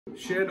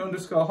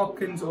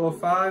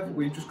Shane_Hopkins05,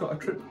 we just got a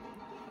trip.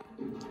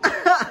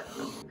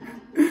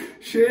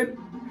 Shane,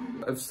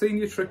 I've seen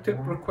your trick tip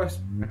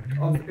request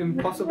of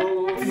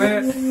impossible,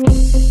 mate.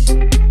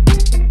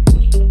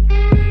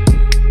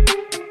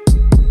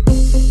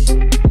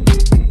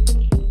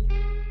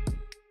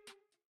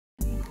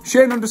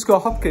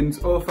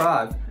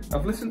 Shane_Hopkins05,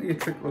 I've listened to your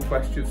trick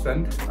request you've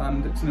sent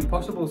and it's an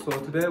impossible, so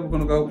today we're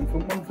going to go out and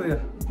front one for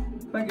you.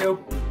 Thank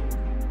you.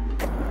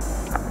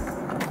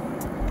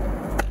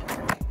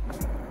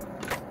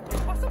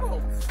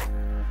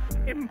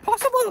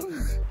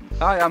 Impossibles!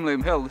 Hi, I'm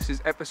Liam Hill, this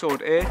is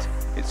episode 8.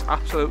 It's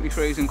absolutely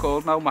freezing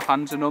cold now, my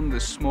hands are numb,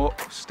 there's smoke,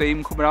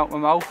 steam coming out my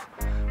mouth.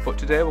 But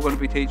today we're going to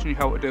be teaching you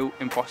how to do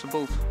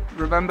impossibles.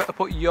 Remember to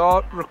put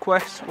your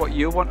requests, what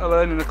you want to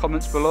learn, in the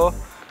comments below,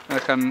 and I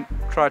can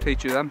try to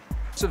teach you them.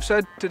 As I've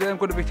said, today I'm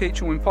going to be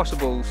teaching you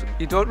impossibles.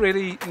 You don't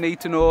really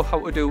need to know how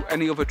to do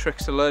any other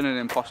tricks to learn an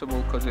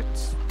impossible because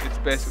it's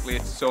basically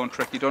its own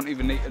trick. You don't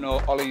even need to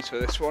know ollies for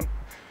this one.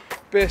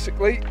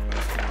 Basically,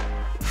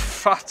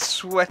 fat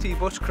sweaty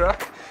butt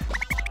crack.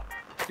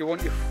 You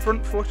want your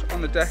front foot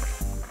on the deck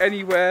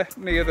anywhere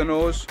near the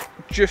nose,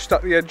 just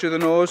at the edge of the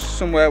nose,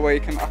 somewhere where you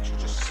can actually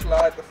just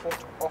slide the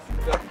foot off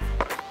the deck.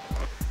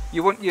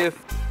 You want your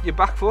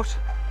back foot,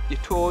 your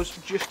toes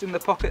just in the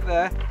pocket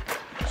there,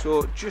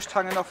 so just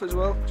hanging off as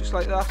well, just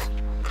like that.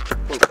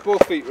 But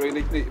both feet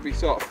really need to be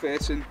sort of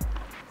facing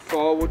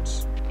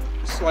forwards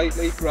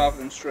slightly rather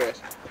than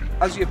straight.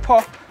 As you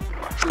pop,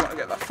 you want to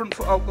get that front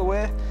foot out the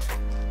way,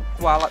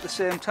 while at the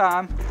same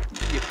time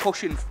you're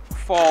pushing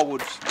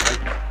forwards, like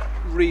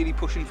really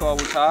pushing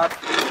forwards hard,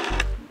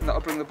 and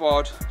that'll bring the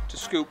board to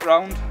scoop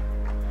round.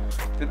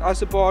 Then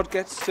as the board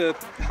gets to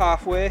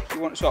halfway,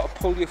 you want to sort of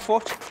pull your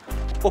foot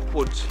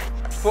upwards,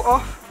 foot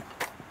off.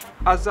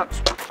 As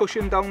that's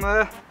pushing down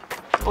there,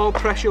 all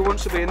pressure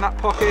wants to be in that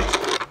pocket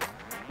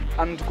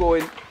and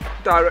going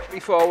directly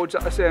forwards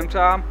at the same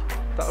time.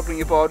 That'll bring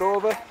your board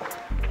over.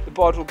 The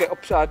board will get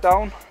upside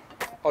down,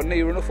 or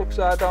near enough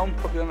upside down,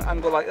 probably on an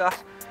angle like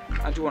that.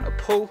 And you want to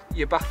pull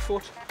your back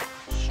foot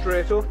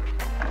straight up,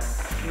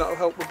 and that'll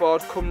help the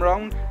board come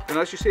round. And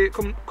as you see it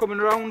coming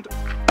round,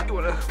 you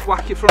want to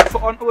whack your front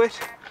foot onto it.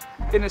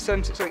 In a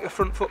sense it's like a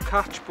front foot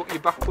catch, but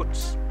your back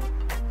foot's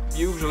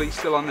usually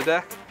still on the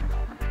deck.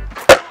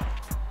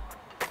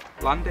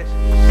 Land it.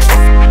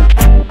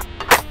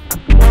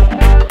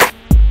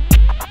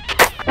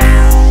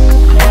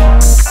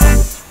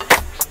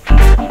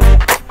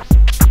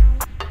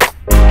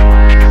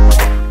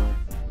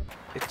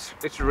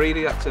 It's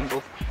really that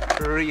simple, it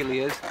really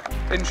is.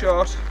 In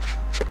short,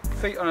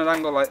 feet on an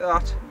angle like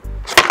that,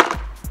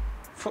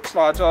 foot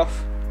slides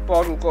off,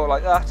 board will go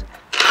like that,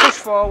 push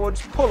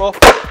forwards, pull up.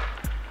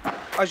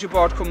 As your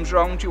board comes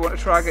round, you want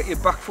to try and get your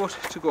back foot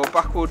to go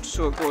backwards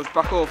so it goes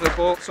back over the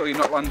boat, so you're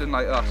not landing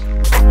like that.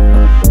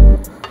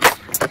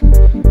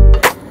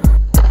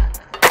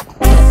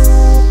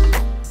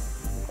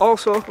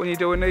 Also, when you're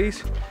doing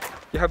these,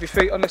 you have your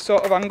feet on this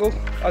sort of angle,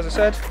 as I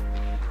said,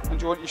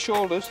 and you want your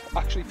shoulders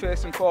actually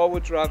facing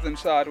forwards rather than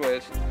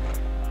sideways.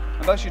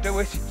 And as you do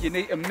it, you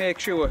need to make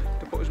sure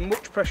to put as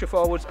much pressure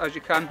forwards as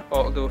you can, or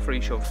it'll do a free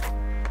shove.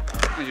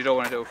 And you don't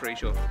want to do a free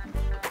shove.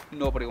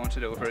 Nobody wants to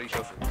do a free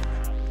shove.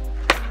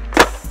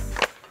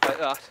 Like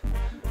that,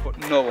 but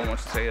no one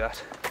wants to see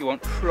that. You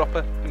want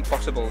proper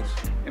impossibles.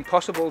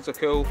 Impossibles are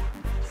cool,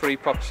 free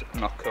pops are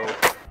not cool.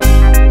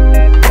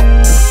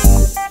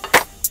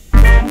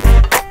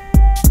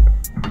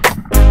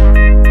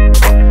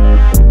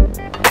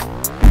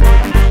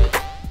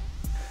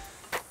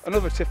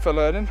 Another tip for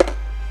learning,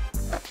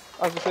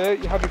 as I say,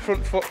 you have your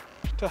front foot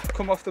to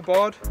come off the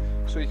board,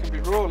 so you can be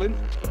rolling.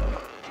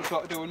 You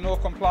sort of do a no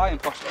comply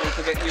impossible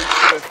to get used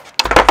to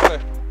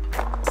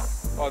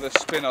the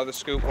spin or the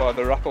scoop or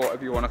the wrap or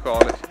whatever you want to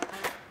call it.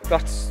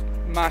 That's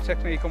my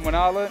technique, and when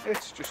I learnt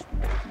it, just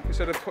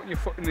instead of putting your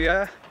foot in the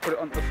air, put it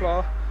onto the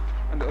floor,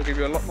 and it'll give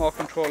you a lot more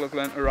control of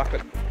learning to wrap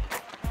it.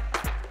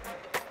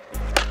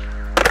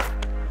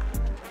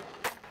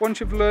 Once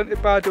you've learnt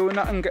it by doing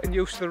that and getting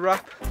used to the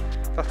wrap,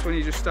 that's when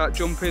you just start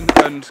jumping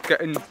and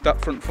getting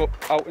that front foot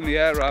out in the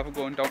air rather than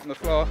going down on the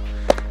floor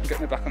and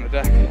getting it back on the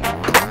deck.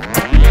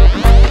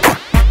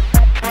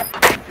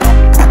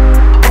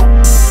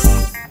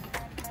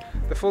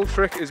 The full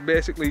trick is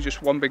basically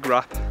just one big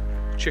wrap.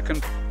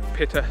 Chicken,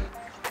 pita,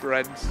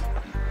 breads,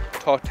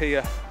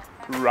 tortilla,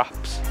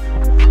 wraps.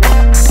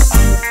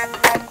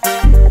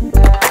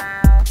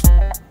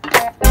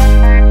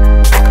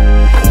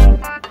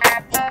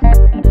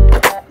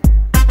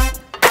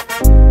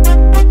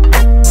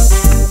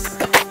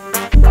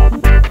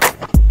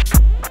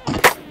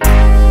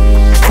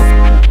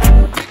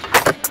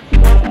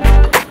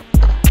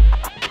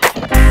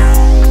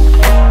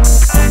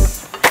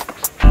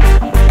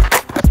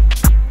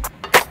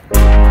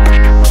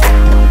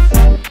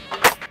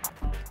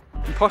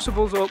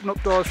 Impossibles open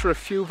up doors for a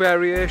few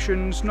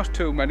variations, not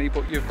too many,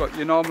 but you've got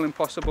your normal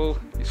impossible,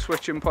 your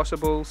switch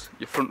impossibles,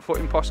 your front foot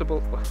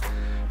impossible.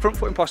 Front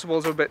foot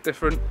impossibles are a bit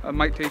different. I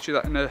might teach you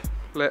that in a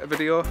later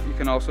video. You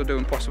can also do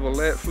impossible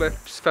late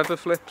flips, feather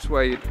flips,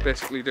 where you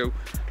basically do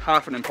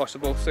half an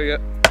impossible, see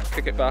it,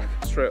 kick it back,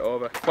 straight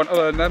over. Want to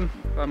learn them?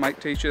 I might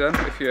teach you them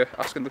if you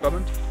ask in the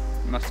comments.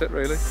 And that's it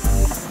really.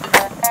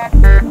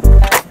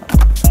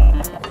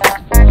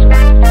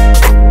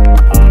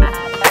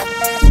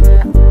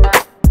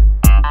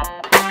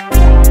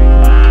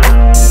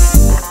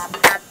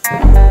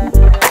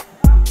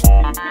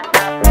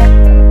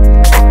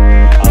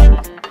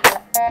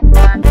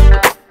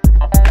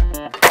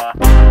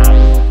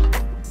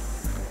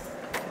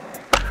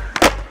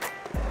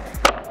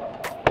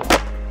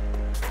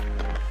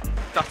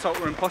 That's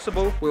Outer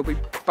Impossible. We'll be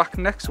back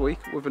next week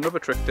with another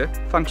trick tip.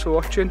 Thanks for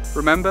watching.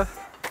 Remember,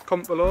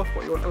 comment below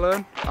what you want to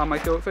learn. I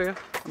might do it for you,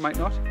 I might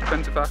not.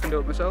 Depends if I can do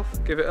it myself.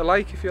 Give it a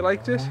like if you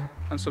liked it,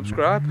 and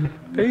subscribe.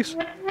 Peace.